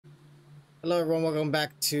Hello everyone, welcome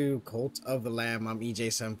back to Cult of the Lamb. I'm EJ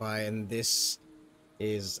Senpai, and this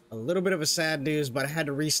is a little bit of a sad news, but I had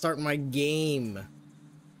to restart my game.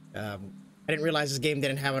 I didn't realize this game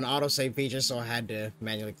didn't have an autosave feature, so I had to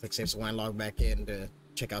manually click save. So when I log back in to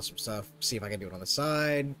check out some stuff, see if I can do it on the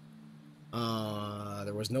side,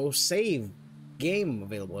 there was no save game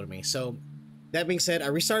available to me. So that being said, I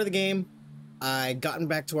restarted the game. I gotten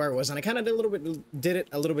back to where I was, and I kind of did it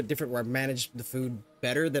a little bit different, where I managed the food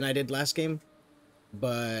better than I did last game.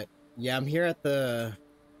 But yeah, I'm here at the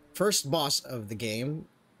first boss of the game,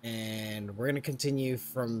 and we're gonna continue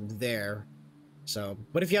from there. So,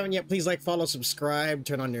 but if you haven't yet, please like, follow, subscribe,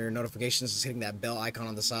 turn on your notifications, just hitting that bell icon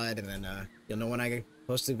on the side, and then you'll know when I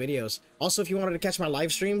post new videos. Also, if you wanted to catch my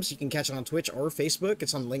live streams, you can catch it on Twitch or Facebook.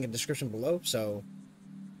 It's on the link in the description below, so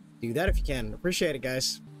do that if you can. Appreciate it,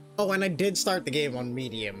 guys. Oh, and I did start the game on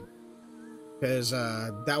medium, because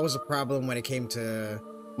that was a problem when it came to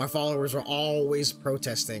my followers were always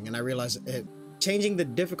protesting, and I realized changing the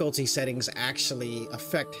difficulty settings actually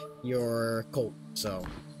affect your cult. So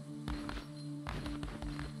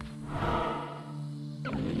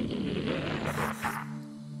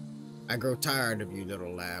I grow tired of you,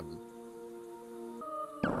 little lamb.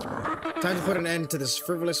 Time to put an end to this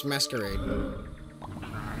frivolous masquerade.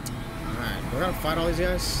 Alright, we're gonna fight all these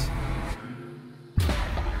guys.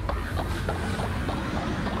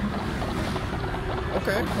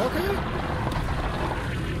 Okay, okay.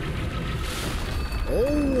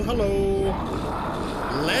 Oh, hello.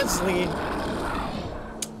 Leslie.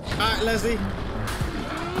 Alright, Leslie.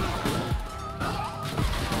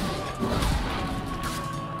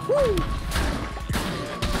 Woo!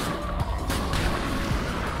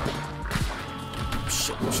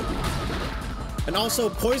 Shit, shit. And also,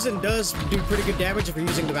 poison does do pretty good damage if you're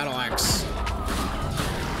using the battle axe.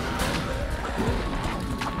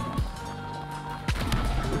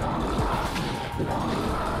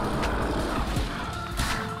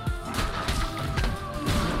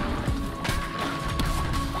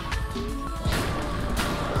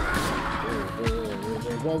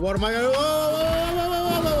 Whoa, what am I gonna... Whoa, whoa, whoa, whoa,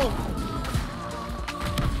 whoa, whoa.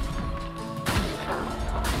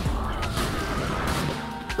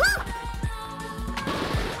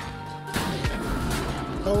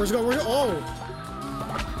 Oh, where's it going? Where's it? Oh!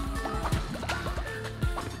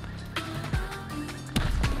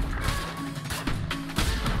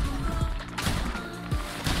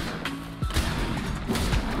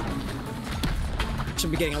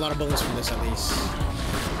 Should be getting a lot of bullets from this at least.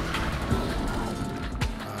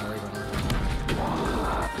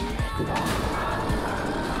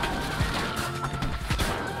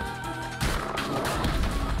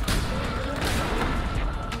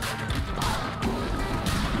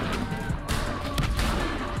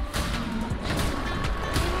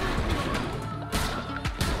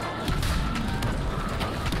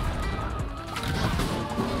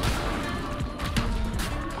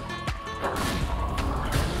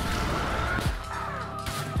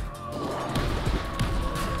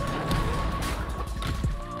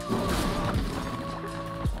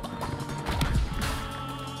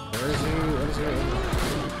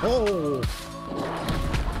 Oh!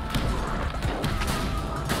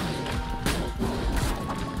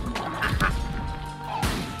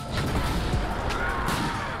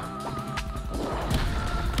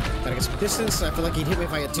 Gotta get some distance. I feel like he'd hit me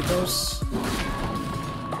if I get too close.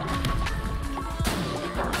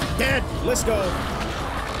 Dead! Let's go!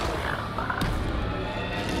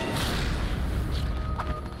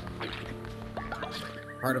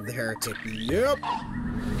 Heart of the heretic. Yep!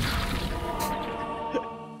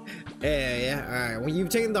 Yeah, alright. When you've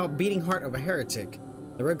taken the beating heart of a heretic,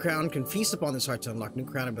 the Red Crown can feast upon this heart to unlock new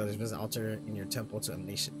crown abilities. Visit the altar in your temple to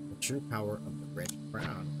unleash the true power of the Red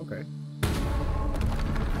Crown. Okay.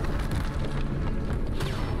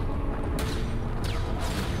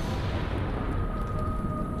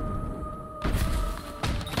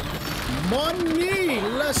 Money!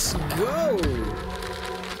 Let's go!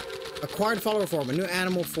 Acquired follower form. A new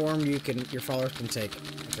animal form your followers can take.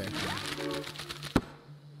 Okay.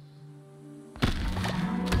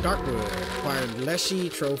 Darkwood, acquired Leshy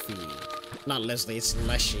trophy. Not Leslie, it's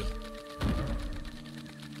Leshy. You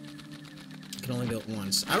can only build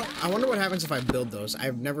once. I wonder what happens if I build those.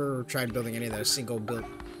 I've never tried building any of those single build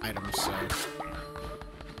items, so.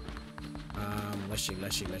 Leshy.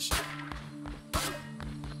 Alright,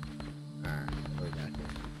 what we got here?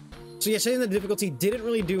 So yeah, saying the difficulty didn't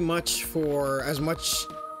really do much for as much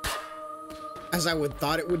as I would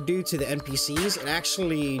thought it would do to the NPCs. It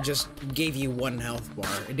actually just gave you one health bar.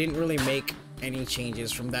 It didn't really make any changes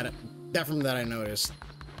from that I noticed.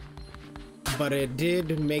 But it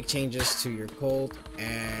did make changes to your cult,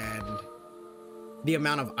 and the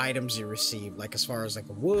amount of items you receive, like as far as like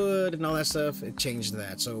wood and all that stuff, it changed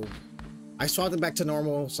that. So I swapped it back to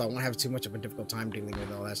normal, so I won't have too much of a difficult time dealing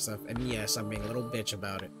with all that stuff. And yes, I'm being a little bitch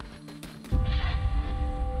about it.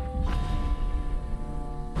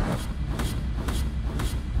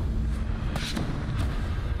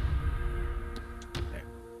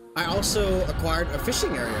 I also acquired a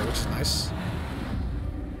fishing area, which is nice.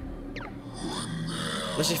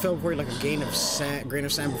 Let's just fell before you like a grain of sand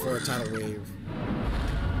before a tidal wave.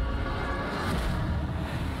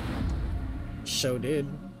 Show did.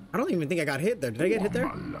 I don't even think I got hit there. Did I get hit there?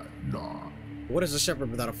 What is a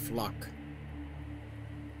shepherd without a flock?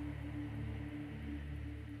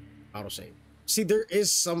 Autosave. See, there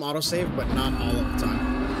is some autosave, but not all of the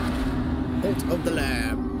time. Bolt of the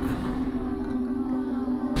Lamb.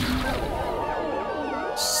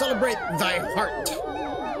 Celebrate thy heart.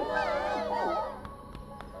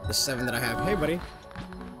 The 7 that I have. Hey, buddy.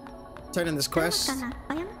 Turn in this quest.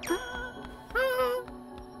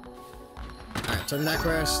 Alright, turn that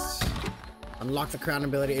quest. Unlock the crown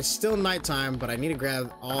ability. It's still nighttime, but I need to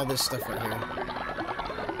grab all this stuff right here.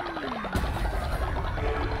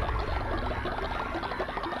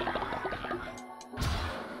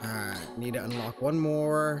 Alright, need to unlock one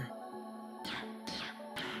more.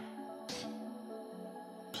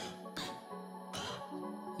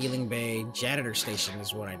 Healing bay, janitor station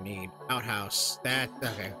is what I need. Outhouse.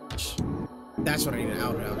 Okay. That's what I need, an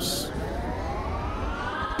outhouse.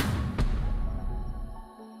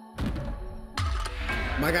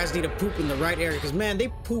 My guys need to poop in the right area, because man, they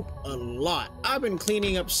poop a lot. I've been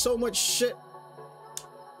cleaning up so much shit.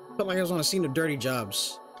 Felt like I was on a scene of dirty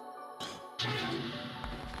jobs.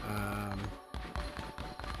 Hell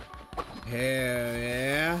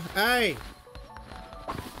yeah. Hey!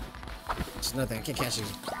 It's nothing. I can't catch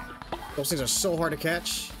these. Those things are so hard to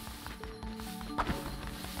catch.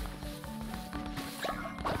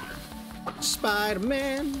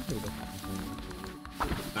 Spider-Man. Here we go.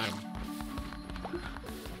 Got him.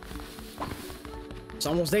 It's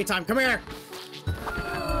almost daytime. Come here.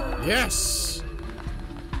 Yes.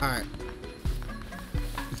 All right.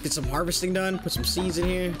 Let's get some harvesting done. Put some seeds in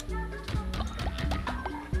here.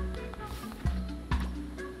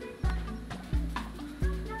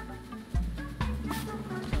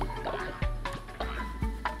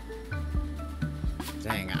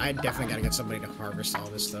 Dang, I definitely gotta get somebody to harvest all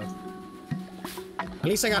this stuff. At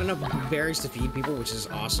least I got enough berries to feed people, which is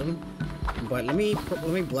awesome. But let me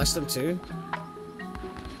bless them too.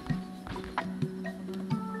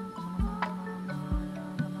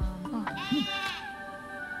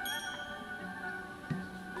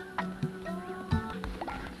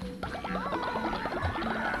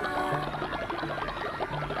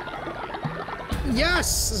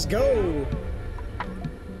 Yes, let's go.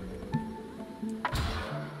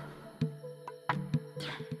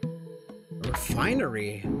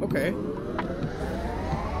 Refinery. Okay.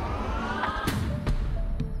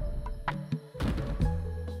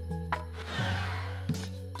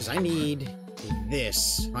 Because I need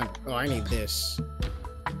this. Oh, I need this.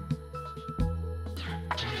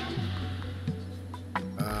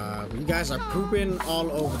 You guys are pooping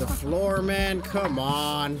all over the floor, man. Come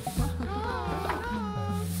on.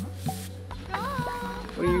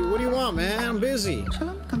 What do you want, man? I'm busy.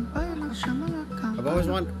 I've always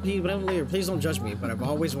wanted, please don't judge me, but I've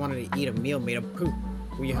always wanted to eat a meal made of poop.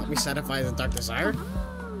 Will you help me satisfy the dark desire?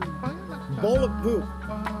 Bowl of poop.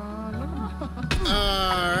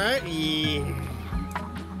 Alright, yeah.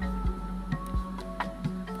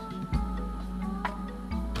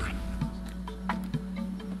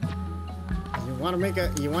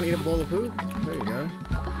 You want to eat a bowl of poop? There you go.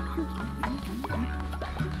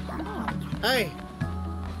 Hey!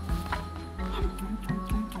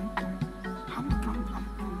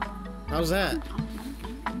 How's that?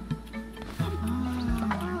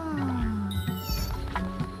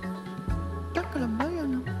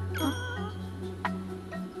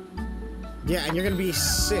 Yeah, and you're gonna be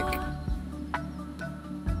sick.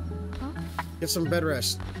 Get some bed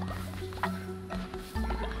rest.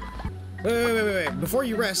 Wait. Before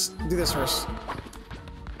you rest, do this first.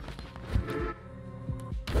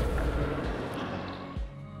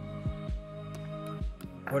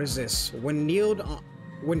 What is this? When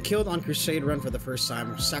killed on crusade run for the first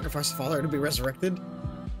time, sacrifice the follower to be resurrected.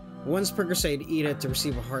 Once per crusade, eat it to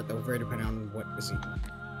receive a heart that will vary depending on what is eaten.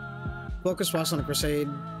 Focus whilst on a crusade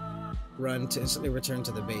run to instantly return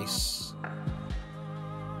to the base.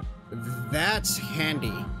 That's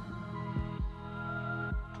handy.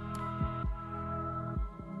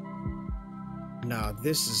 No,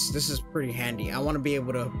 this is pretty handy. I want to be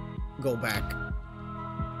able to go back.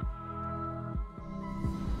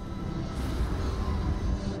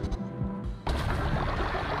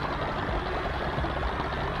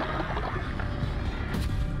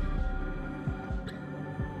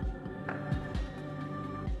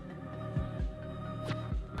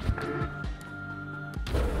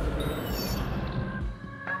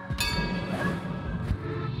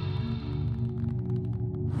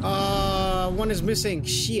 one is missing.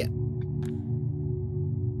 Shit.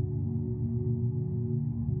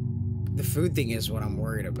 The food thing is what I'm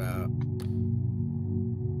worried about.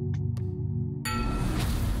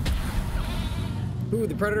 Food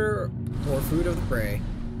the predator or food of the prey.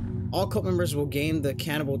 All cult members will gain the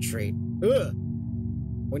cannibal trait. Ugh.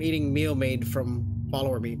 When eating meal made from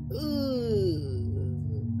follower meat. Ugh.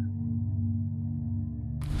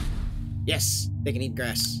 Yes, they can eat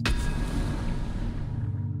grass.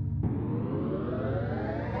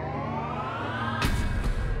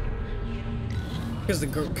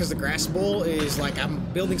 Because the grass bowl is like, I'm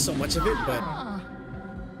building so much of it, but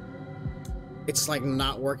it's like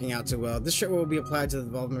not working out too well. This trait will be applied to the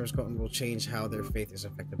development members' cult and will change how their faith is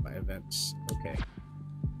affected by events. Okay.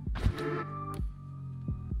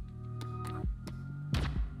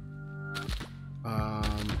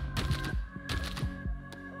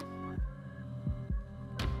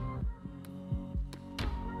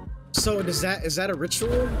 So is that a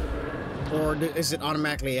ritual, or is it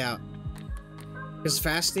automatically out? Because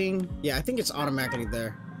fasting, yeah, I think it's automatically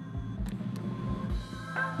there.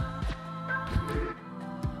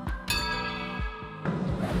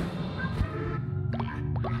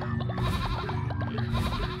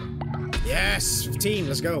 Yes, 15.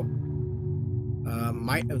 Let's go.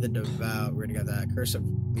 Might of the Devout. We already got that. Curse of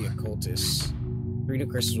the Occultist. 3 new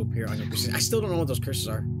curses will appear on your curses. I still don't know what those curses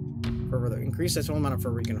are. Further, increase the total amount of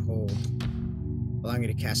fervor you can hold, allowing you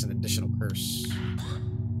to cast an additional curse.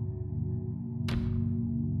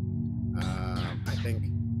 I think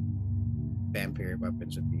vampire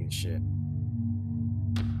weapons would be the shit.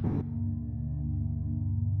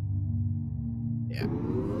 Yeah.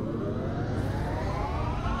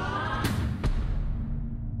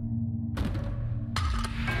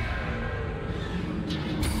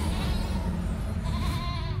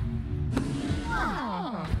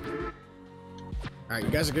 Alright,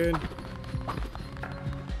 you guys are good.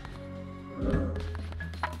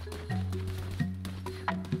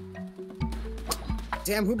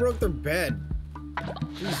 Damn, who broke their bed?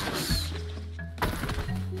 Jesus.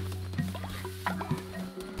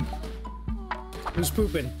 Who's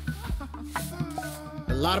pooping?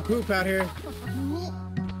 A lot of poop out here.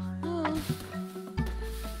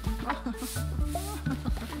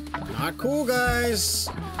 Not cool, guys.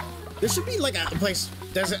 There should be like a place,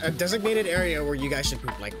 a designated area where you guys should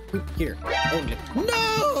poop. Like, poop here. Only.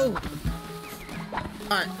 No!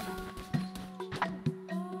 Alright.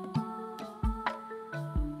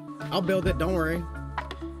 I'll build it, don't worry.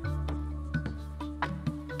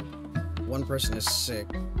 One person is sick.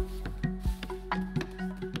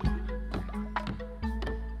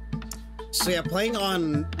 So yeah, playing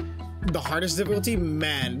on the hardest difficulty,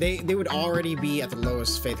 man, they would already be at the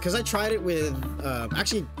lowest faith. Because I tried it with,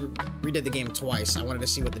 actually redid the game twice. I wanted to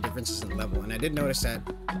see what the difference is in level. And I did notice that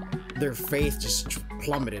their faith just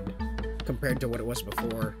plummeted compared to what it was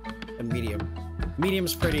before in medium.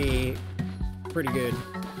 Medium's pretty good.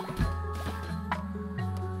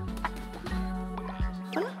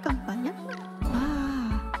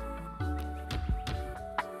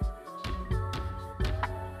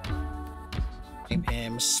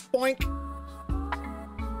 Spoink.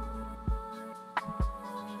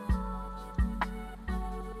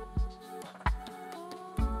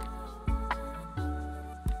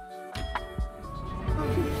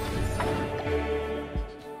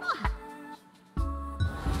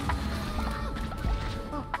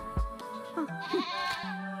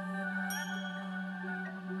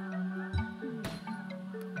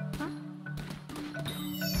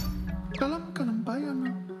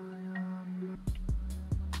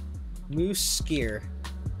 Moose Skier.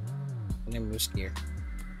 Name Moose Skier.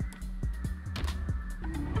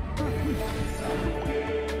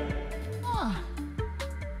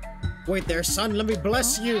 Wait there, son. Let me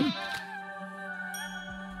bless you.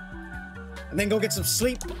 And then go get some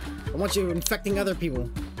sleep. I want you infecting other people.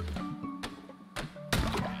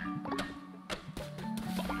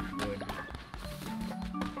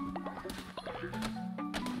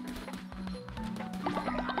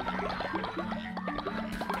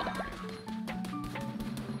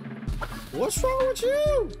 What's wrong with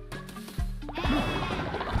you?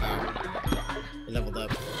 You leveled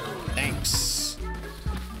up. Thanks.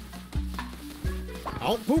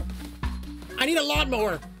 Oh, poop. I need a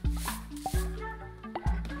lawnmower.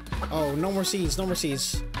 Oh, no more seeds. No more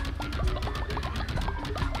seeds.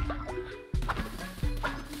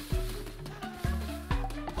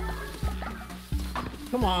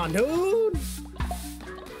 Come on, dude.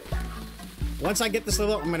 Once I get this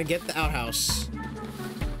level up, I'm gonna get the outhouse.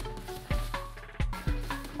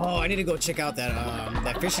 Oh, I need to go check out that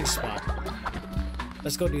that fishing spot.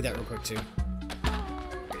 Let's go do that real quick too.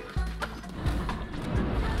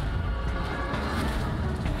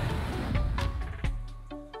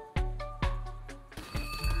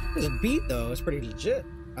 This beat though is pretty legit.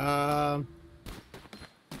 Oh,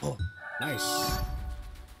 nice.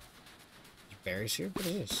 Berries here? What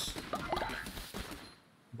is this?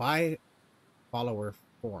 Buy follower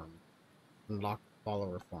form. Unlock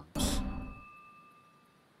follower forms.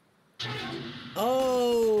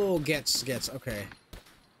 Oh, gets. Okay.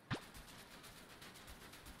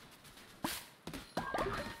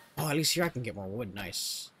 Oh, at least here I can get more wood.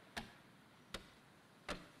 Nice.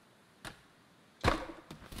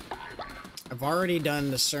 I've already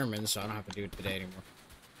done the sermon, so I don't have to do it today anymore.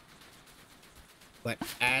 But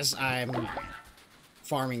as I'm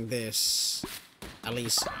farming this, at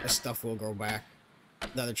least the stuff will grow back.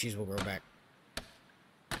 The other cheese will grow back.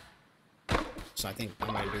 So I think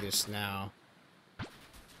I'm gonna do this now.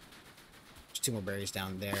 There's 2 more berries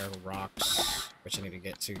down there, rocks, which I need to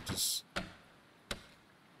get to. Just I'm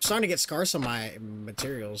starting to get scarce on my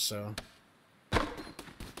materials, so.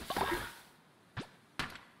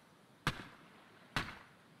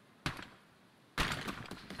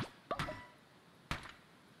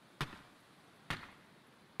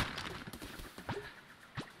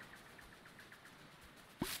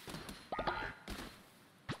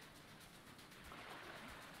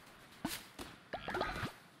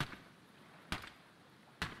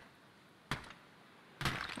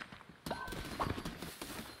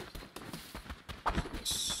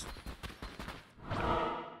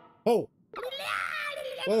 Oh!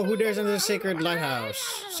 Whoa, who dares enter the sacred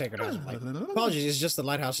lighthouse? Sacred house. Apologies, it's just the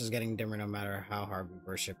lighthouse is getting dimmer no matter how hard we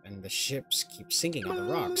worship, and the ships keep sinking on the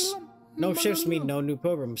rocks. No ships mean no new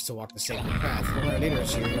pilgrims to walk the sacred path. One of our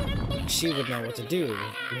leaders here, she would know what to do.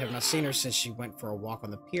 We have not seen her since she went for a walk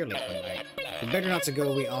on the pier late one night. We begged her not to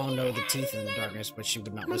go. We all know the teeth in the darkness, but she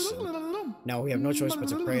would not listen. Now we have no choice but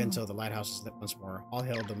to pray until the lighthouse is lit once more. All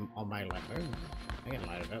hail the almighty light. I can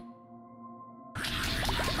light it up.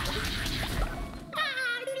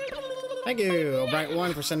 Thank you, O Bright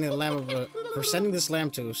One, for sending this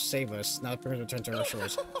lamb to save us. Now the pilgrims return to our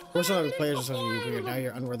shores. First of all, we players of you, we are now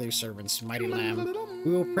your unworthy servants, mighty lamb.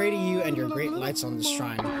 We will pray to you and your great lights on this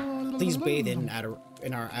shrine. Please bathe in our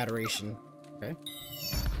adoration. Okay.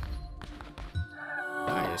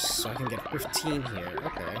 Nice. So I can get 15 here.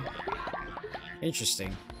 Okay.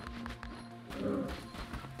 Interesting.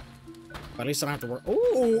 But at least I don't have to work.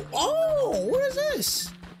 Ooh! Oh! What is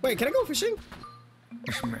this? Wait, can I go fishing?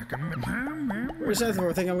 Where's that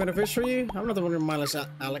for? Think I'm gonna fish for you? I'm not the one who mindless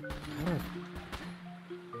Alec.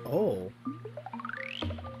 Oh.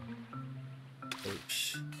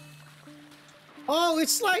 Oops. Oh,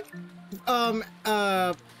 it's like,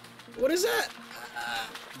 what is that?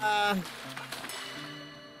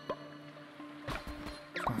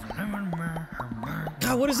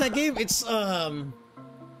 God, what is that game? It's,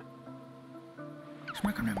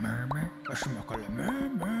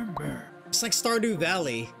 it's like Stardew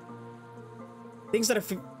Valley. Things that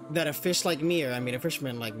a fish like me, or I mean a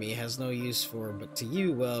fisherman like me, has no use for, but to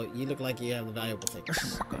you, well, you look like you have the valuable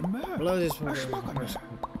things. Below this one,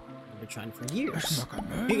 I've been trying for years.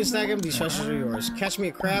 You can stack them, these treasures are yours. Catch me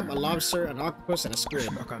a crab, a lobster, an octopus, and a squid.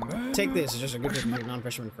 Take this, it's just a good gift for your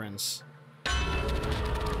non-fisherman friends.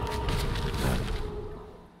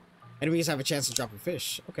 Enemies have a chance to drop a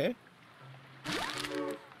fish. Okay.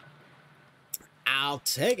 I'll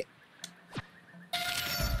take it.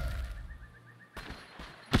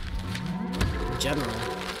 General.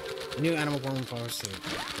 New animal form policy.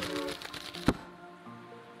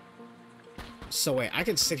 So wait, I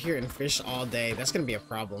could sit here and fish all day. That's gonna be a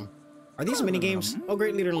problem. Are these minigames? Oh,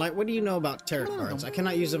 great leader in light, what do you know about tarot cards? I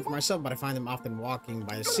cannot use them for myself, but I find them often walking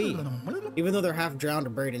by the sea. Even though they're half drowned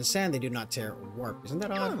or buried in sand, they do not tear or warp. Isn't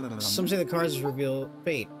that odd? Some say the cards reveal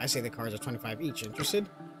fate. I say the cards are 25 each. Interested?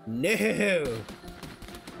 No!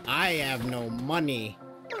 I have no money.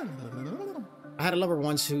 I had a lover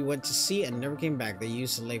once who went to sea and never came back. They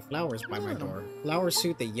used to lay flowers by my door. Flowers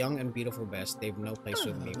suit the young and beautiful best. They've no place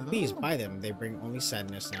with me. Please buy them. They bring only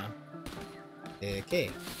sadness now. Okay.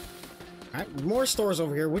 Alright, more stores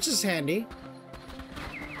over here, which is handy.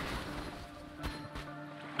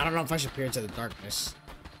 I don't know if I should peer into the darkness.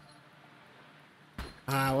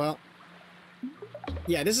 Well.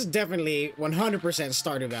 Yeah, this is definitely 100%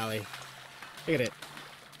 Stardew Valley. Look at it.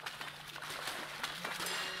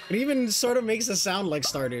 It even sort of makes it sound like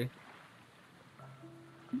Stardew.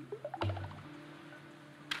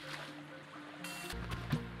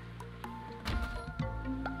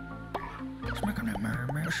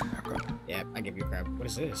 Yeah, I give you crap. What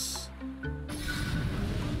is this?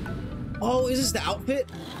 Oh, is this the outfit?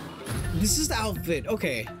 This is the outfit.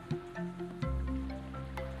 Okay.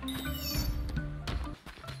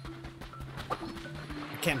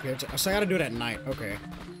 I can't peer to. So I gotta do it at night. Okay.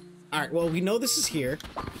 Alright, well, we know this is here.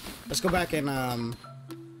 Let's go back and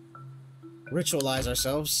ritualize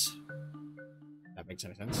ourselves. That makes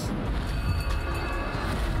any sense.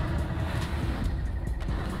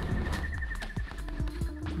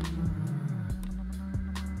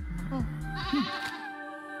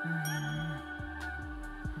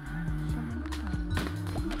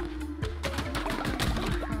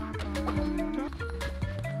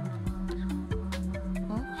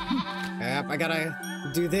 Yep, I gotta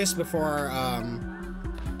do this before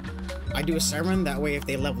I do a sermon. That way if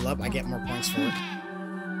they level up, I get more points for it.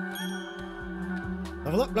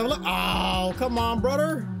 Level up, level up. Oh, come on,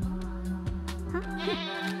 brother.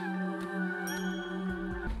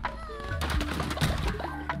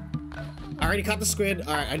 I already caught the squid.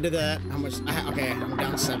 All right, I did that. How much? Okay, I'm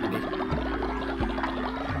down 70. I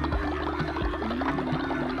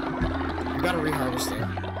gotta reharvest it.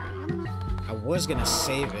 I was gonna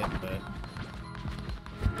save it, but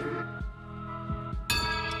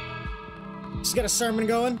just got a sermon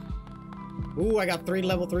going. Ooh, I got 3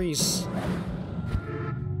 level 3s.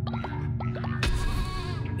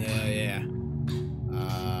 Yeah.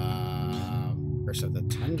 Curse of the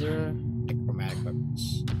Tundra, chromatic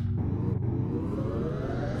weapons.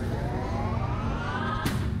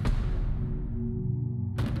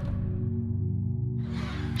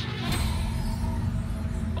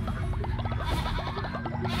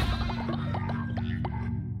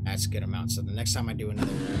 That's a good amount. So the next time I do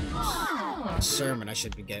another sermon, I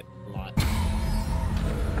should get a lot.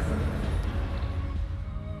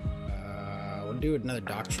 We'll do another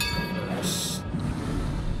doctrine first.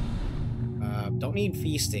 Don't need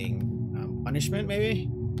feasting. Punishment, maybe?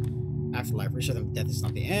 Afterlife. Reassure them death is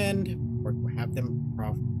not the end. Or have them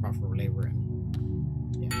proffer labor.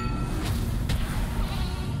 Yeah.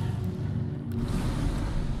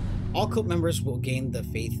 All cult members will gain the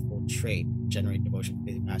faithful trait. Generate devotion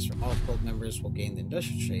to the master. All cult members will gain the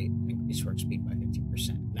industrial trait and increase work speed by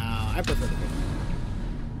 15%. Nah, I prefer the good.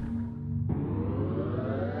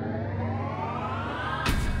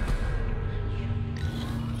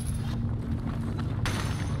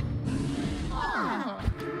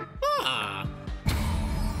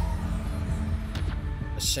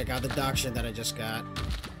 Let's check out the doctrine that I just got.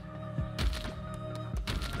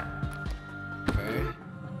 Okay.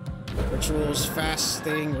 Rituals,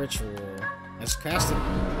 fasting, ritual. Let's cast it.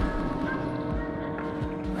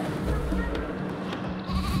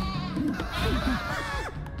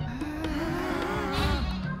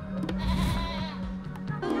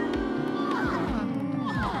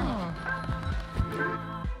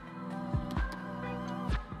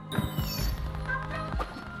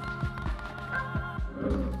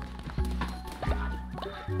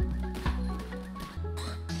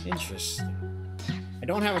 Interesting. I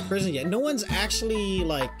don't have a prison yet. No one's actually,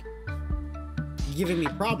 like, giving me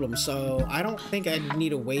problems, so I don't think I need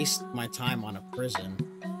to waste my time on a prison.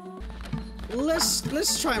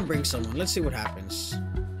 Let's try and bring someone. Let's see what happens.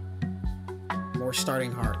 More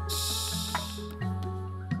starting hearts.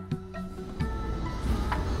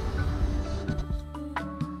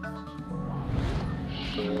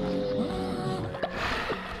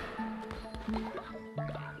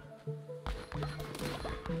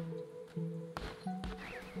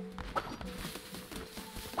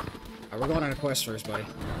 We're going on a quest first, buddy.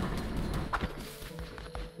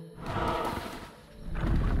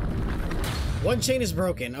 One chain is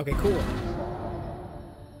broken. Okay, cool.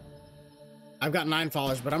 I've got 9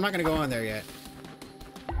 followers, but I'm not gonna go on there yet.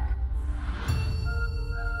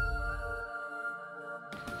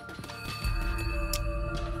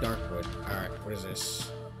 Darkwood. Alright, what is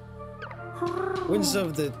this? Winds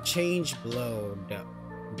of the change blow.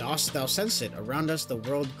 Dost thou sense it? Around us the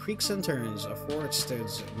world creaks and turns. Afore it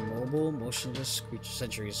stands immobile, motionless, creature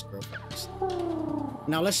centuries grow fast.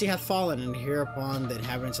 Now lest ye hath fallen, and hereupon the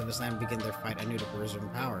inhabitants of this land begin their fight anew to preserve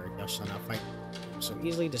power, thou shalt not fight so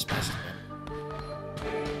easily dispatch them.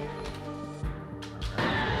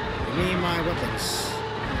 Give me my weapons.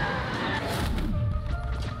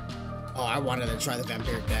 Oh, I wanted to try the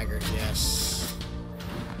vampiric dagger, yes.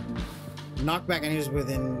 Knockback enemies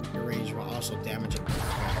within your range while also damaging.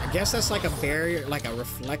 I guess that's like a barrier, like a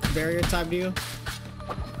reflect barrier type deal.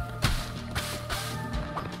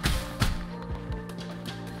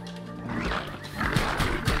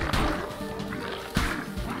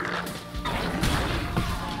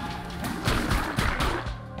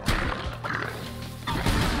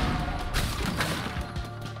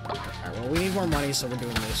 Alright, well, we need more money, so we're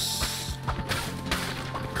doing this.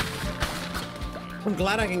 I'm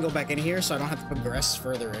glad I can go back in here so I don't have to progress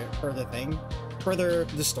further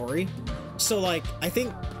the story. So like, I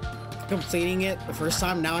think completing it the first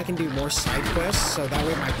time, now I can do more side quests so that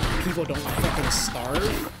way my people don't fucking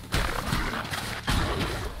starve.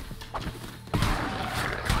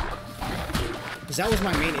 that was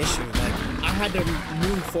my main issue. Like, I had to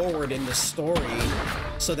move forward in the story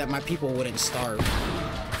so that my people wouldn't starve.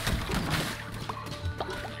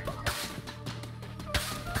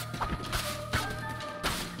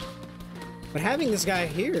 But having this guy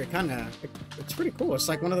here, it's pretty cool. It's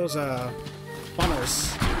like one of those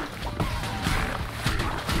funnels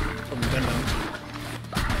from Gundam.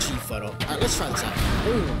 G-Photo. Alright, let's try this out.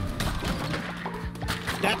 Ooh.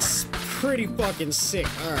 That's pretty fucking sick.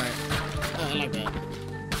 Alright. Oh, I like that.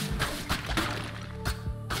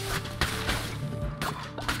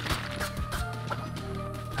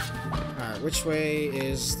 Alright, which way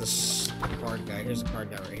is the card guy? Here's the card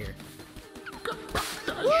guy right here.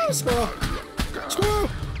 Woo, squirrel! Squirrel!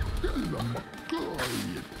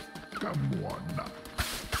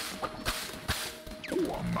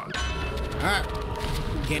 Alright.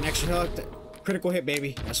 Getting extra health. Critical hit,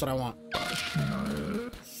 baby. That's what I want.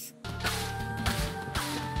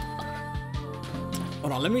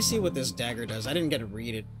 Hold on, let me see what this dagger does. I didn't get to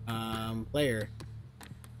read it. Player.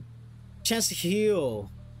 Chance to heal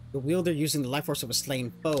the wielder using the life force of a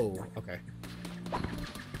slain foe. Okay.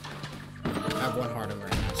 I have one heart over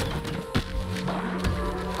right now. So.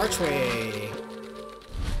 Archway.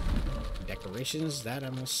 Decorations that I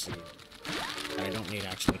must see. That I don't need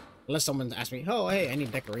actually. Unless someone asks me, oh hey, I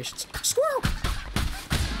need decorations. Squirrel!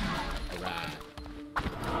 Alright.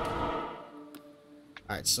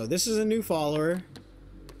 Alright, so this is a new follower.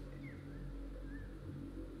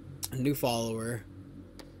 A new follower.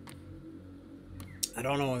 I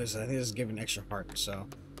don't know what this is. I think this is giving extra heart, so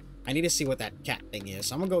I need to see what that cat thing is.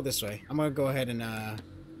 So I'm gonna go this way. I'm gonna go ahead and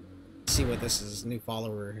see what this is new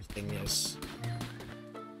follower thing is.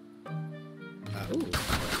 Ooh.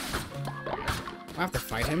 I have to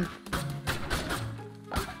fight him.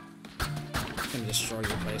 I'm gonna destroy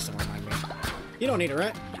your place, don't remind me. You don't need it,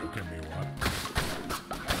 right? You give me one.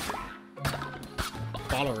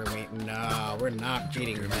 Follower weight. No, we're not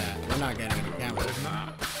beating that. We're not getting an account.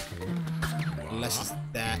 Unless it's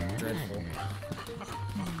that dreadful.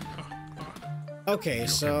 Okay,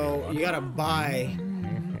 so you gotta buy.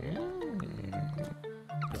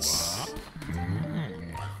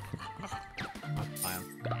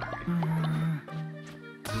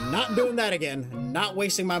 Not doing that again. Not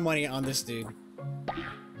wasting my money on this dude.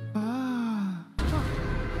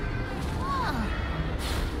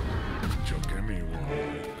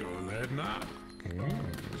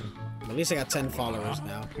 At least I got 10 followers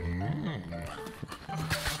now.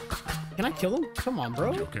 Can I kill him? Come on,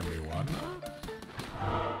 bro. Oh,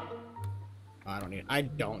 I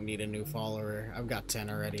don't need a new follower. I've got 10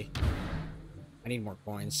 already. I need more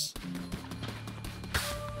coins.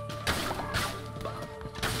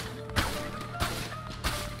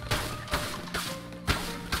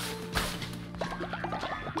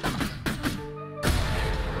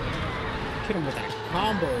 Hit him with that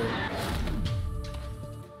combo.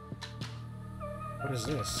 What is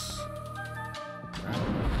this?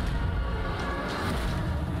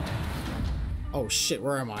 Oh shit,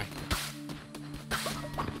 where am I?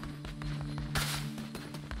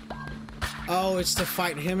 Oh, it's to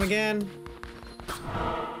fight him again?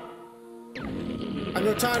 I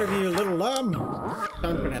grow tired of you, little lamb.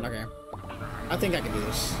 Okay. I think I can do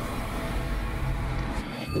this.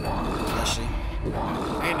 Let's see.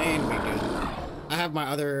 Ain't big deal. I have my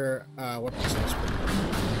other weapons.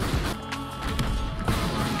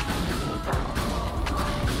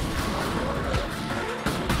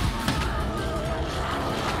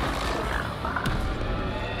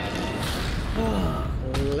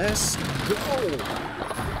 Let's go!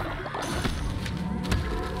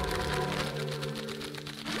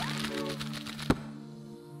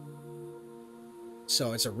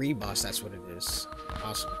 So it's a reboss, that's what it is.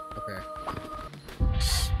 Awesome. Okay.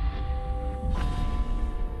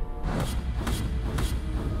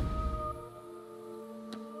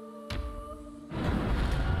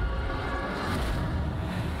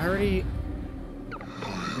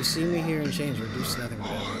 You see me here and change, reduce nothing but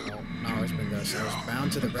knowledge been thus. I was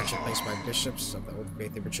bound to the wretched place by bishops of the old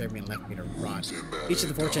faith. They betrayed me and left me to rot. Each of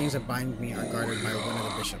the 4 chains that bind me are guarded by one of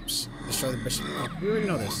the bishops. Destroy the bishop. Oh, we already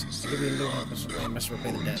know this. To give you a new one, must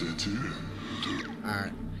repay the debt.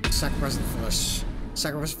 Alright. Sacrifice the flesh.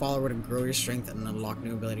 Sacrifice a follower to grow your strength and unlock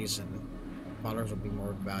new abilities, and followers will be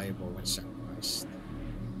more valuable when sacrificed.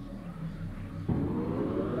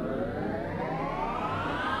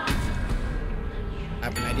 I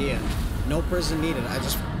have an idea. No prison needed. I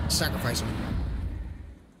just sacrifice him.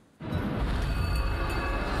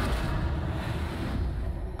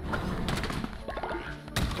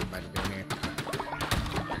 Everybody down here.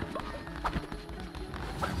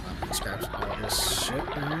 Scraps all this shit.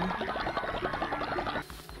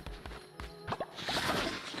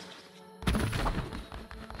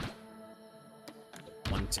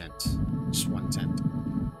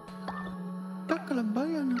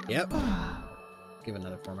 give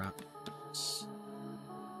another format.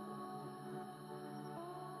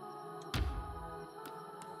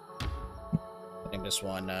 I think this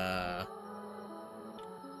one,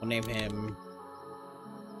 we'll name him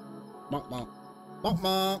Monk Monk. Monk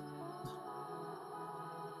Monk!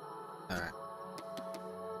 Alright.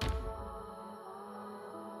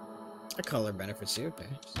 A color benefits you, okay.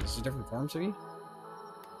 So this is different forms of you?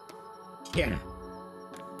 Yeah.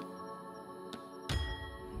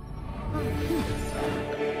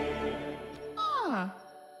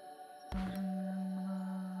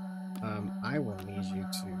 I will need you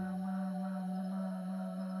to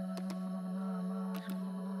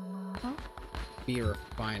be a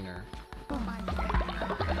refiner.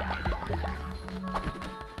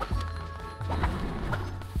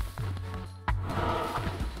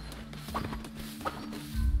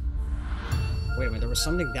 Wait a minute, there was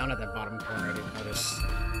something down at that bottom corner I didn't notice.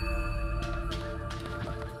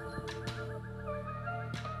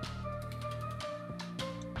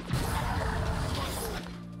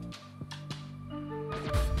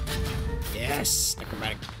 Yes!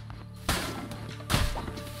 Acrobatic.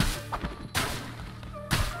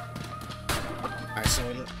 Alright, so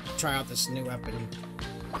we'll try out this new weapon.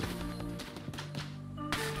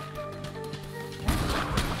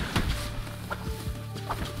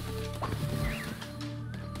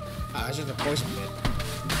 It's just a poison bit.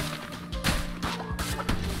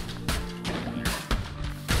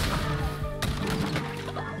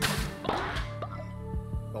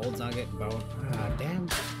 Gold nugget, bone. Ah, damn.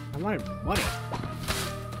 I wanted money.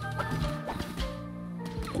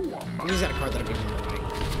 Use that card that'll give me more money.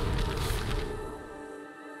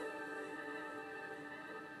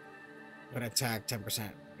 But attack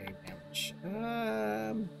 10% damage.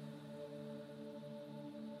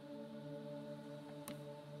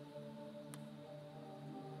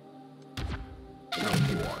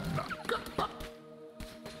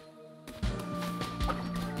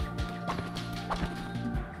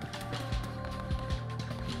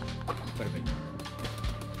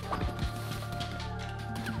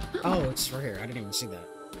 Oh, it's right here. I didn't even see that.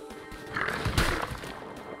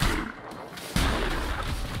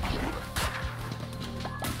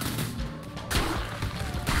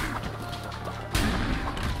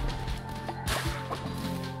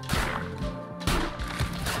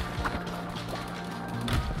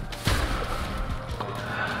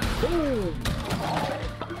 Boom!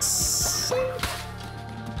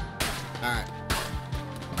 Alright.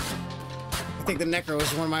 I think the Necro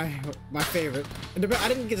is one of my favorite. I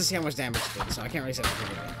didn't get to see how much damage it did, so I can't really say my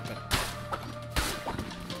favorite.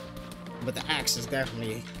 But the axe is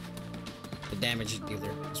definitely the damage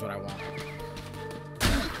dealer. Is what I want.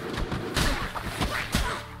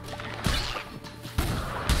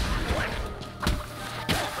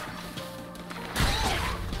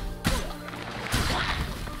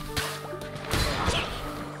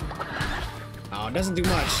 Oh, it doesn't do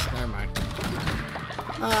much. Never mind.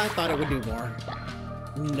 I thought it would do more.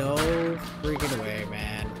 No freaking way,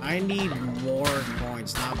 man. I need more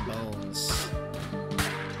coins, not bones.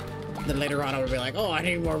 Then later on I would be like, oh, I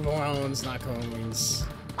need more bones, not coins.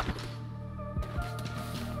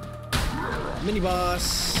 Mini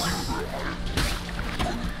boss.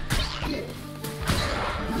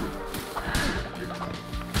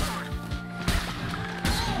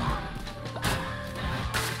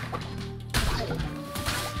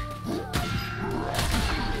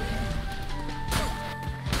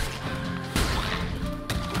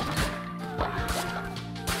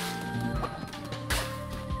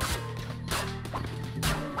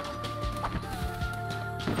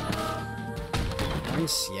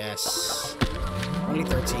 Yes. Only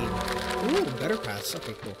 13. Ooh, better paths.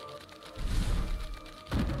 Okay, cool.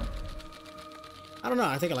 I don't know.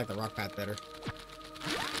 I think I like the rock path better.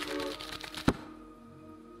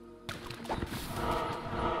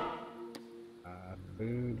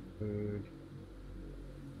 Food.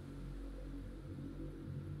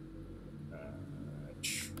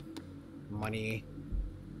 Money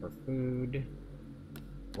for food.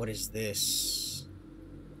 What is this?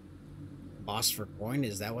 Boss for coin?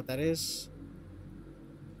 Is that what that is?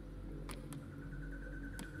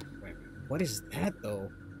 Wait, what is that though?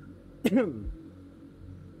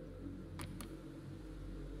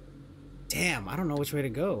 Damn, I don't know which way to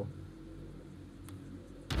go.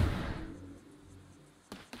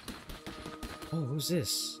 Oh, who's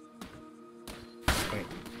this? Wait,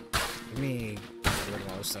 let me get rid of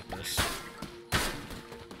all this stuff first.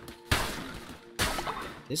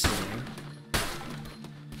 This is new.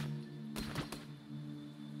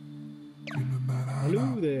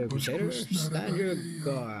 Hello there, good Crusader, stand your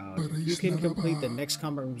ground. You can complete the next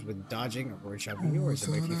combat rooms with dodging or chopping yours,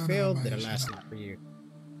 but if you fail, then it lasts not for you.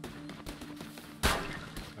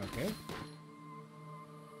 Okay.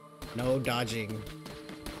 No dodging.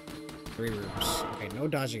 3 rooms. Okay, no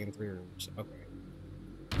dodging in 3 rooms. Okay.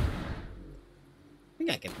 I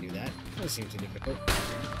think I can do that. That seems difficult.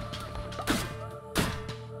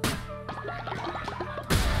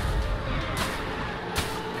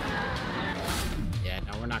 Yeah,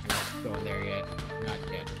 no, we're not gonna go in there yet. Not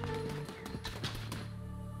yet.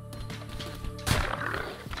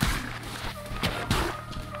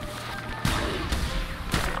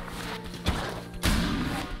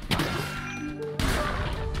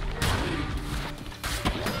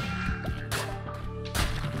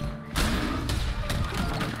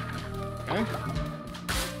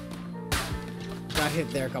 Got hit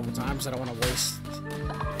there a couple times. I don't want to waste.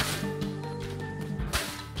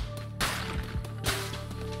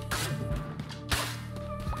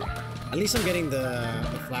 At least I'm getting the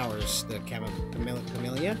flowers, the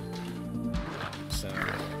camellia. So.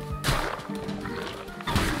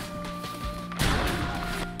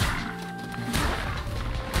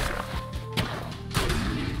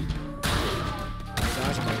 Oh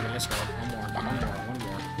gosh, I'm gonna nice go. One more.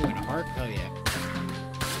 Ooh, and a heart? Hell yeah.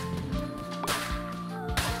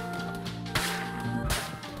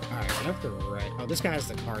 Left or right? Oh, this guy has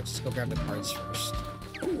the cards. Let's go grab the cards first.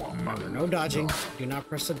 Remember, no dodging. Do not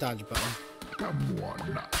press the dodge button.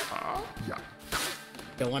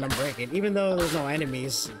 Don't want to break it. Even though there's no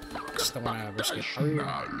enemies, just don't want to risk it.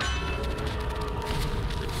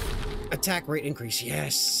 Attack rate increase.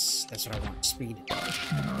 Yes! That's what I want. Speed.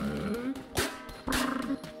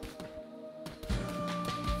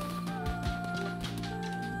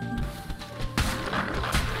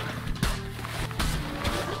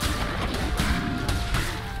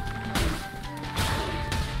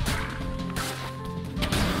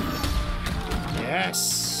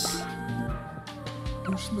 Yes!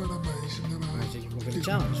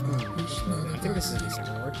 Challenge. I think this is the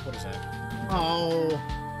second word. What is that? Oh,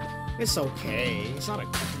 it's okay. It's not a.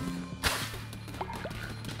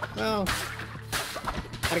 Well,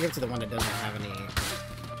 gotta give it to the one that doesn't have any.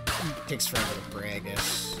 Takes forever to pray, I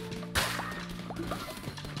guess.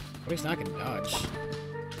 But he's not gonna dodge.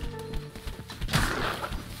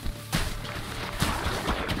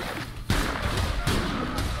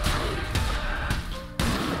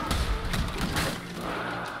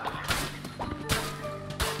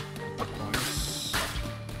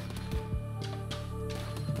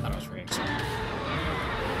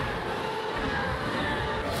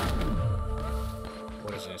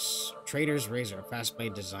 Trader's Razor, a fast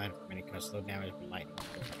blade designed for many cuts, low damage but lightning.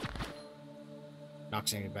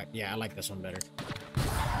 Knocks anything back. Yeah, I like this one better.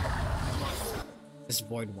 This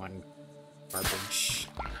void one, garbage.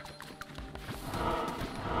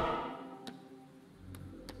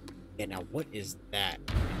 Yeah, now what is that?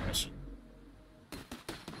 Question.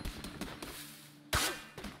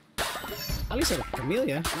 At least a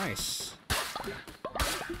camellia. Nice.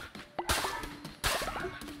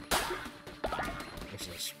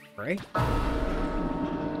 Right?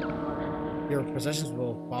 Your possessions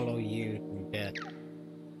will follow you to death.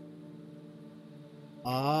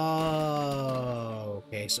 Oh,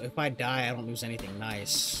 okay. So if I die, I don't lose anything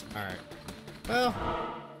nice. Alright. Well,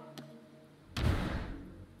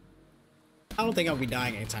 I don't think I'll be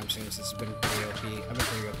dying anytime soon since it's been pretty OP. I've been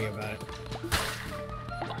pretty OP about it.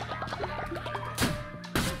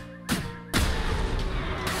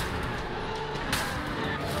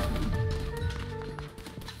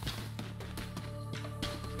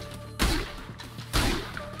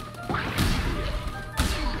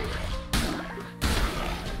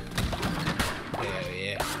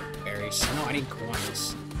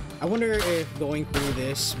 I wonder if going through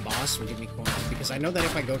this boss will give me coins, because I know that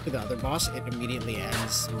if I go to the other boss, it immediately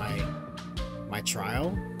ends my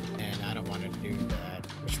trial, and I don't want to do that.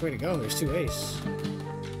 Which way to go? There's 2 ways.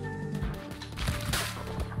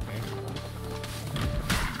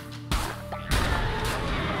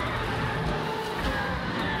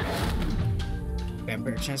 Okay.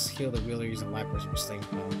 Better chance to kill the wheeler using life force sling.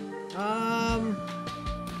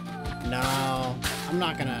 No, I'm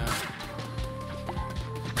not gonna.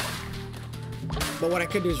 But what I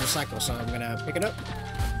could do is recycle, so I'm gonna pick it up.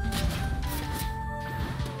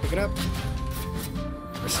 Pick it up.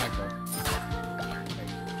 Recycle.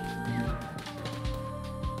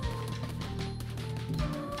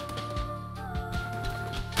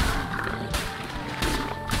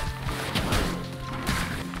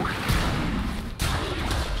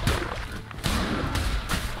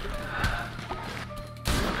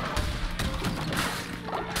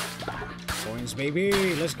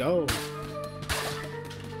 baby. Let's go.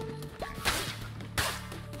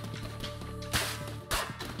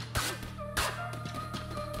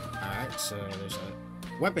 Alright, so there's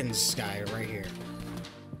a weapons guy right here.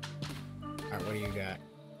 Alright, what do you got?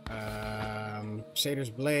 Crusader's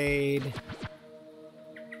Blade.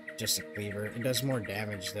 Just a cleaver. It does more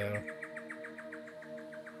damage, though.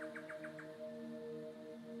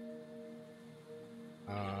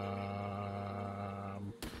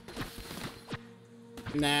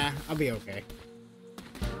 Nah, I'll be okay.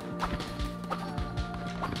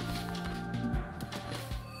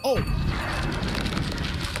 Oh!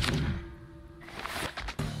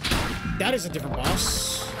 That is a different boss.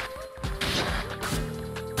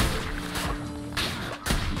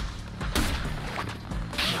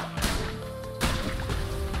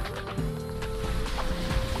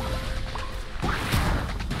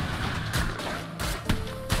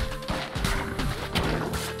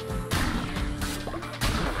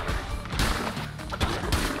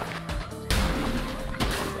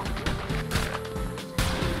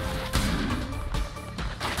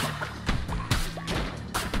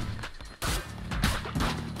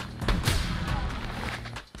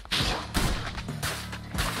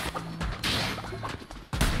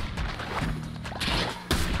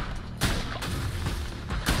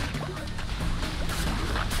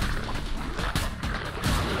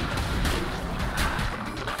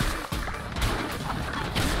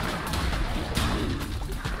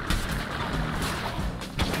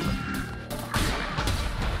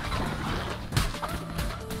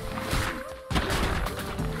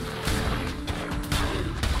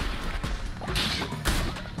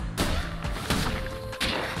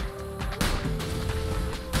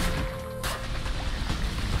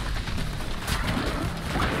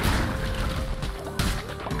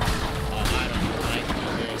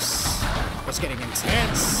 It's getting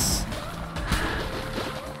intense.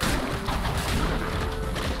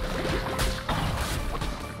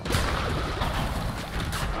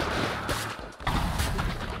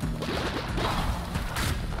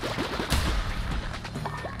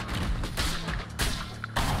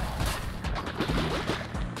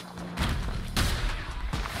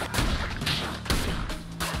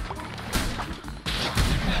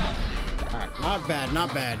 All right, not bad,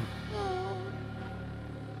 not bad.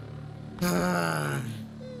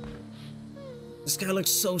 This guy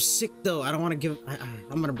looks so sick, though. I don't want to give.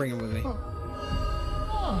 I'm gonna bring him with me.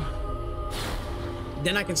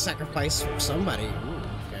 Then I can sacrifice somebody. Ooh,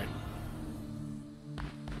 okay.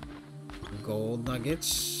 Gold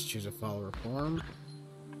nuggets. Choose a follower form.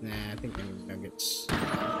 Nah, I think I need nuggets.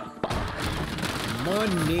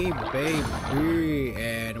 Money, baby.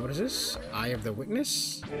 And what is this? Eye of the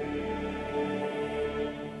Witness.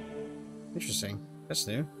 Interesting. That's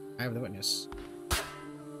new. Eye of the Witness.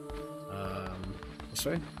 This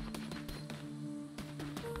way.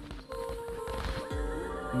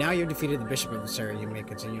 Now you've defeated the Bishop of this area, you may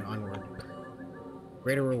continue onward.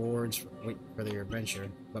 Greater rewards wait for your adventure,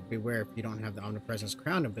 but beware if you don't have the Omnipresence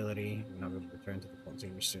Crown ability, you'll not be able to return to the cult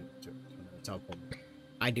you soon to teleport.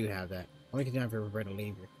 I do have that. Only continue if you're ready to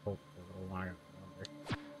leave your cult for a little longer.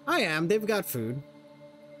 I am. They've got food.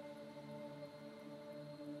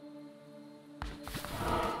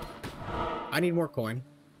 I need more coin.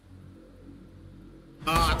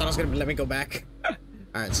 Oh, I thought I was gonna let me go back.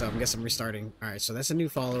 Alright, so I guess I'm restarting. Alright, so that's a new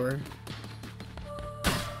follower.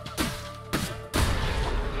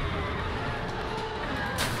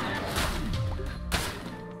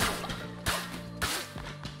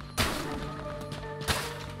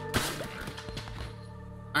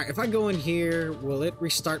 Alright, if I go in here, will it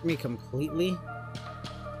restart me completely?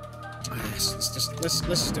 Let's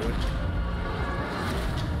just do it.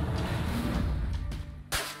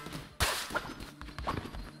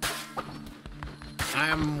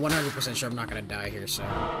 I'm 100% sure I'm not gonna die here, so.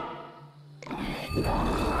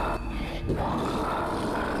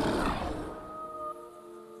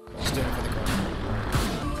 Just doing it for the coin.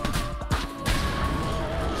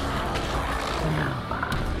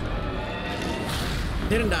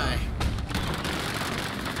 Didn't die.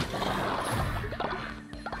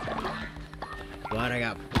 But I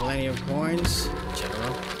got plenty of coins.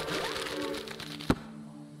 General.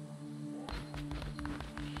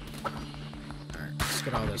 Let's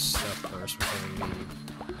get all this stuff first before we leave.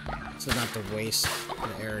 So not to waste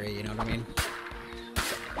the area, you know what I mean?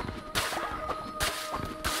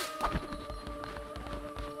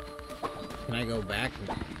 Can I go back?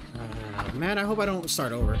 Man, I hope I don't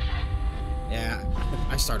start over. Yeah,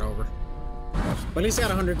 I start over. But at least I got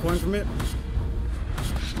 100 coin from it.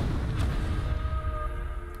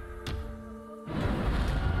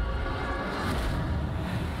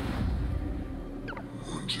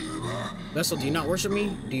 Vessel, do you not worship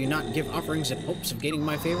me? Do you not give offerings in hopes of gaining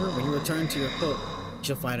my favor? When you return to your cult, you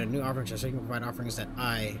shall find a new offering chest, so you can provide offerings that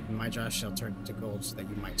I, and my Josh, shall turn into gold, so that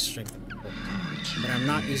you might strengthen the cult. But I'm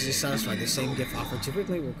not easily satisfied. The same gift offered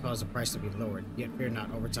typically will cause the price to be lowered, yet fear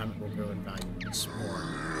not, over time it will grow in value once more.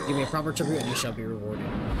 Give me a proper tribute, and you shall be rewarded.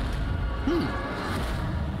 I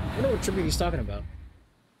don't know what tribute he's talking about.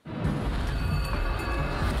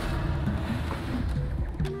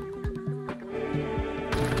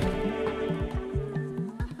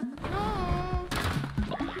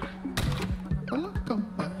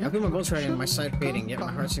 I feel my bones riding and my side fading, yet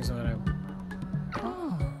my heart sings that I...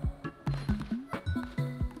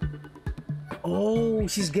 Oh,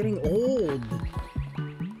 she's getting old!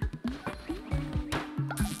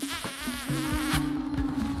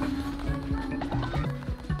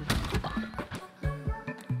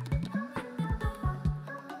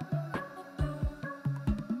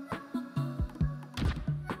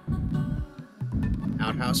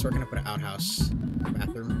 Outhouse, we're gonna put an outhouse.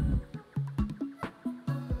 Bathroom.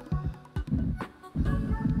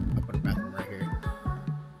 I'll put a bathroom right here.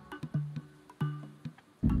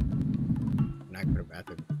 And I can put a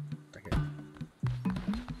bathroom right here.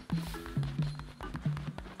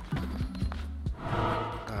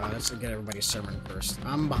 Let's get everybody's sermon first.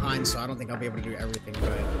 I'm behind, so I don't think I'll be able to do everything,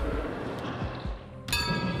 but...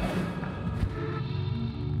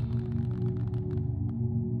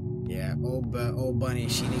 yeah, old bunny,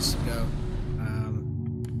 she needs to go.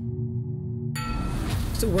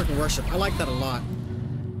 Still working worship. I like that a lot.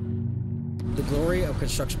 The glory of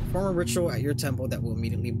construction. Perform a ritual at your temple that will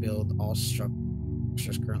immediately build all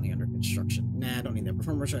structures currently under construction. Nah, I don't need that.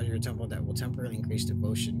 Perform a ritual at your temple that will temporarily increase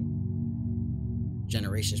devotion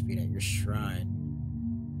generation speed at your shrine.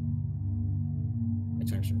 My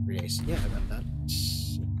times for 3 days. Yeah, I got that.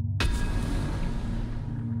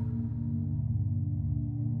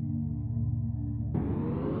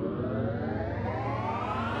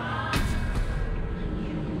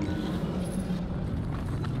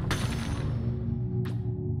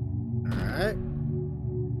 Alright.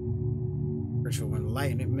 Ritual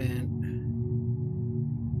enlightenment.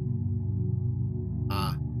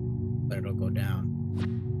 Ah, but it'll go down.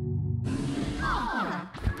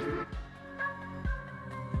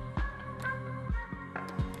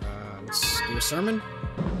 Let's do a sermon.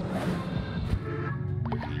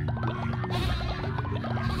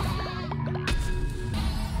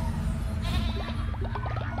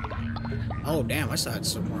 Oh damn, I still had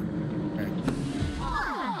some more. Okay.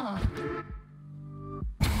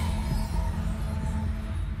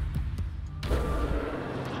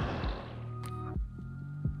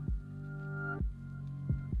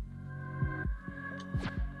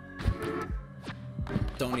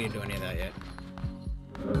 Don't need to do any of that yet.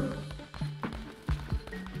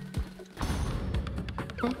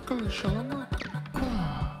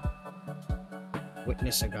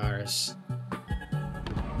 Witness cigars.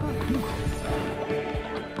 Here we go.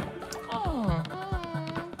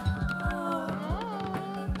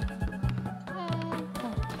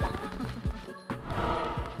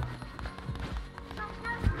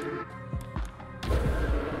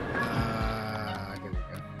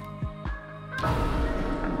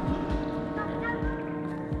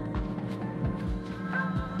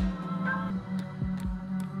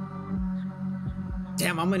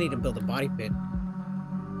 Damn, I'm gonna need to build a body pit.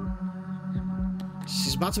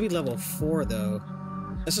 She's about to be level 4 though.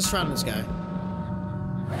 Let's just try on this guy.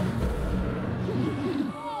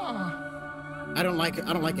 I don't like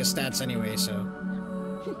his stats anyway, so.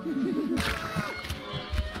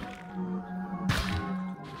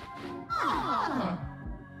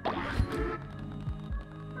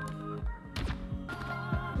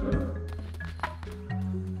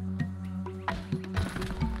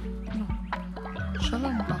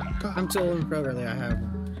 I'm too old and pro, really. I have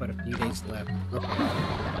but a few days left. Okay.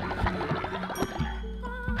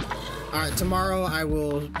 Alright, tomorrow I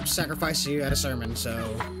will sacrifice you at a sermon,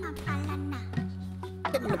 so...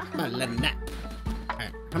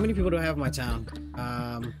 Alright, how many people do I have in my town?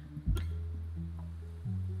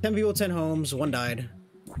 10 people, 10 homes, 1 died.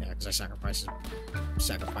 Yeah, because I sacrificed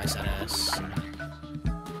that ass.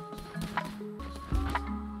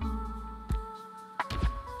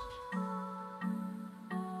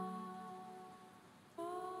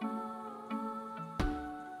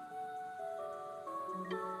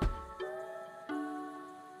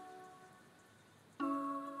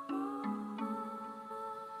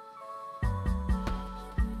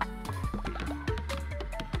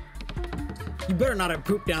 You better not have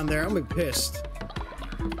poop down there. I'm gonna be pissed.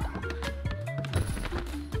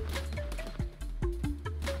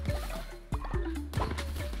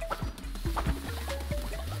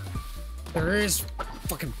 There is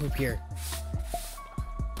fucking poop here.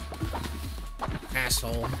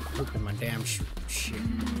 Asshole. Poop in my damn shit.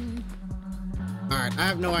 Alright, I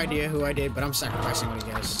have no idea who I did, but I'm sacrificing what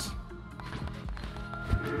he gets.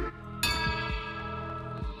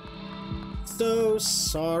 So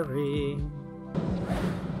sorry.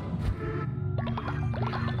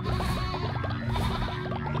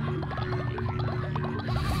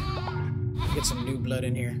 Get some new blood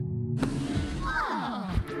in here.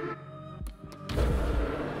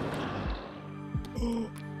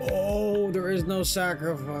 Oh, there is no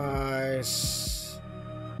sacrifice.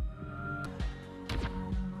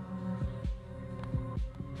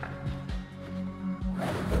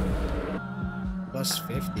 Plus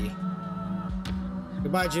 50.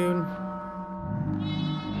 Goodbye, June.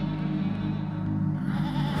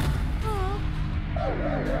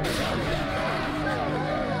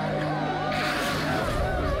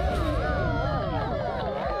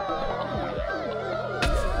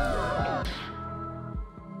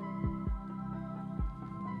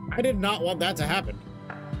 I did not want that to happen.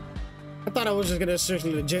 I thought I was just gonna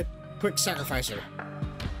seriously legit quick sacrifice her.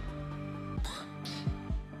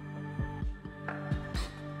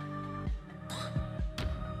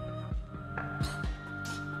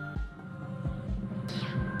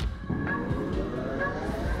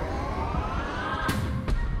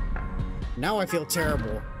 Now I feel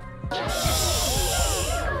terrible.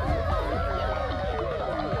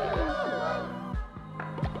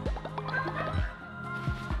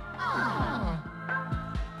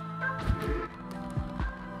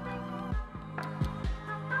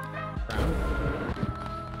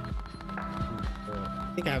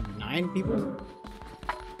 I think I have 9 people.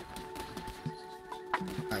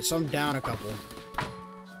 Alright, so I'm down a couple.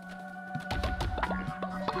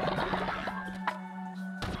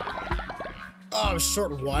 Oh, I'm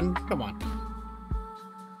short 1? Come on.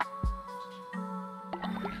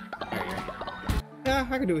 Yeah,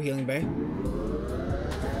 I can do a healing bay.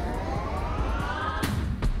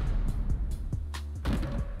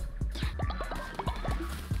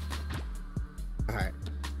 Alright.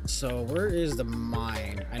 So where is the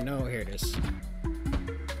mine? I know, here it is.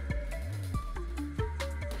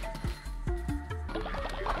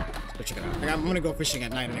 Let's go check it out. I'm gonna go fishing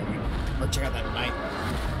at night anyway. Or check out that night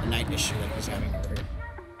issue that he's having over here.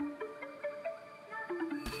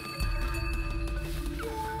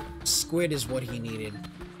 Squid is what he needed.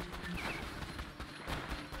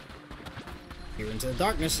 Here into the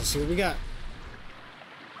darkness, let's see what we got.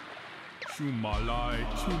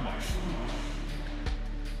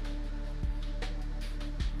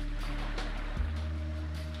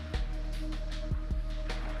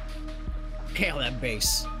 Hail that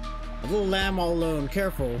base. A little lamb all alone,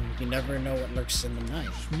 careful. You never know what lurks in the night.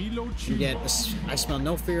 And yet, I smell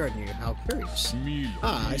no fear on you. How curious.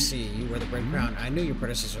 Ah, I see. You wear the red crown. I knew your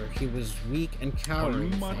predecessor. He was weak and cowardly.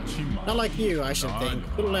 Not like you, I should think.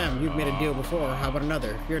 Little lamb, you've made a deal before. How about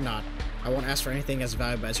another? Fear not. I won't ask for anything as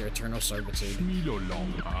valuable as your eternal servitude.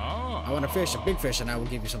 I want a fish, a big fish, and I will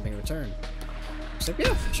give you something in return. It's like,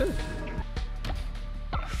 yeah, sure.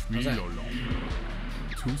 How's that?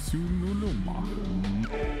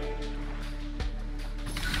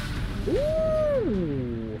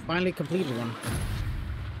 Ooh, finally completed one.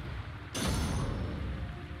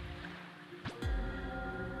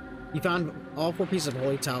 You found all 4 pieces of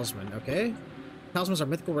holy talisman, okay? Talismans are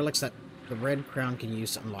mythical relics that the red crown can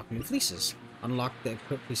use to unlock new fleeces. Unlock the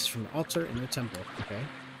equipped pieces from the altar in your temple, okay?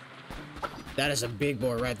 That is a big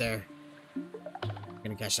boy right there.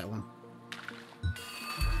 Gonna catch that one.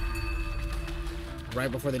 Right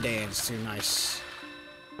before the day ends, too. Nice.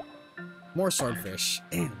 More swordfish.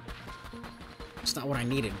 Damn. It's not what I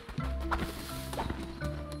needed.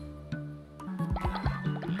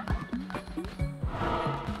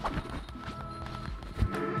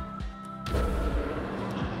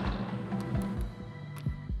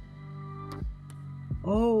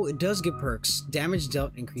 Oh, it does give perks. Damage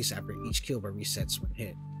dealt increase after each kill but resets when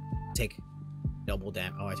hit. Take double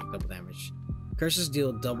damage. Oh, I take double damage. Curses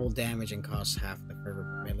deal double damage and cost half the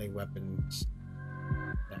fervor melee weapons.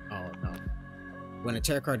 Oh no. When a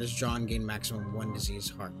tarot card is drawn, gain maximum 1 disease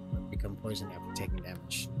heart, but become poisoned after taking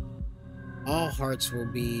damage. All hearts will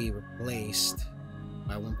be replaced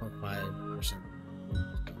by 1.5%.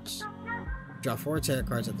 Draw 4 tarot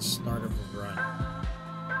cards at the start of the run,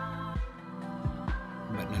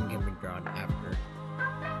 but none can be drawn after.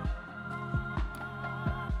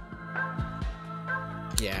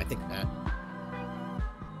 Yeah, I think that.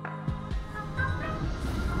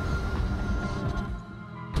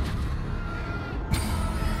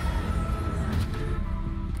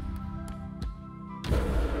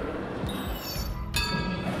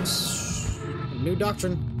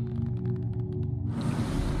 doctrine.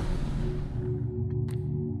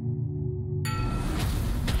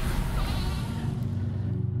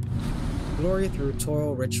 Glory through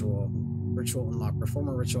toil ritual. Ritual unlock. Perform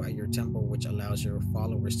a ritual at your temple which allows your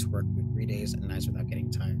followers to work through 3 days and nights without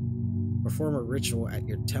getting tired. Perform a ritual at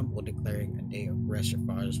your temple declaring a day of rest. Your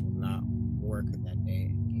followers will not work that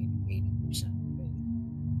day and gain 80% faith.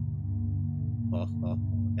 Oh,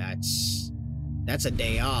 that's a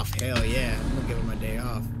day off. Hell yeah. I'm gonna give him a day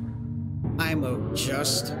off. I'm a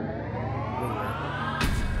just ruler.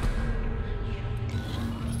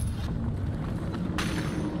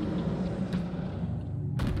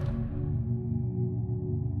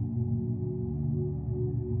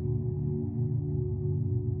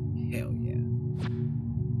 Hell yeah.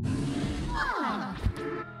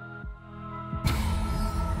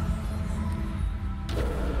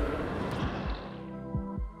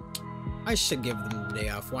 I should give them the day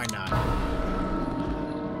off. Why not?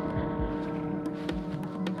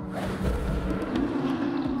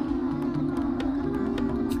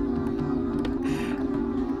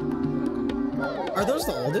 Are those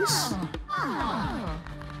the oldest?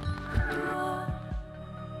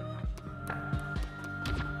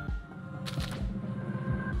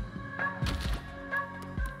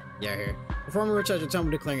 Yeah, here. Perform a ritual at your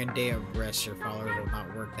temple declaring a day of rest. Your followers will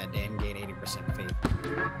not work that day and gain 80% faith.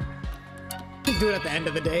 Do it at the end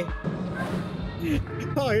of the day.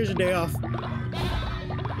 Oh, here's your day off.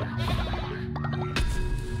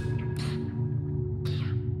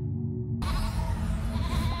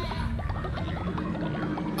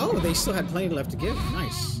 Oh, they still had plenty left to give.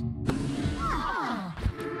 Nice.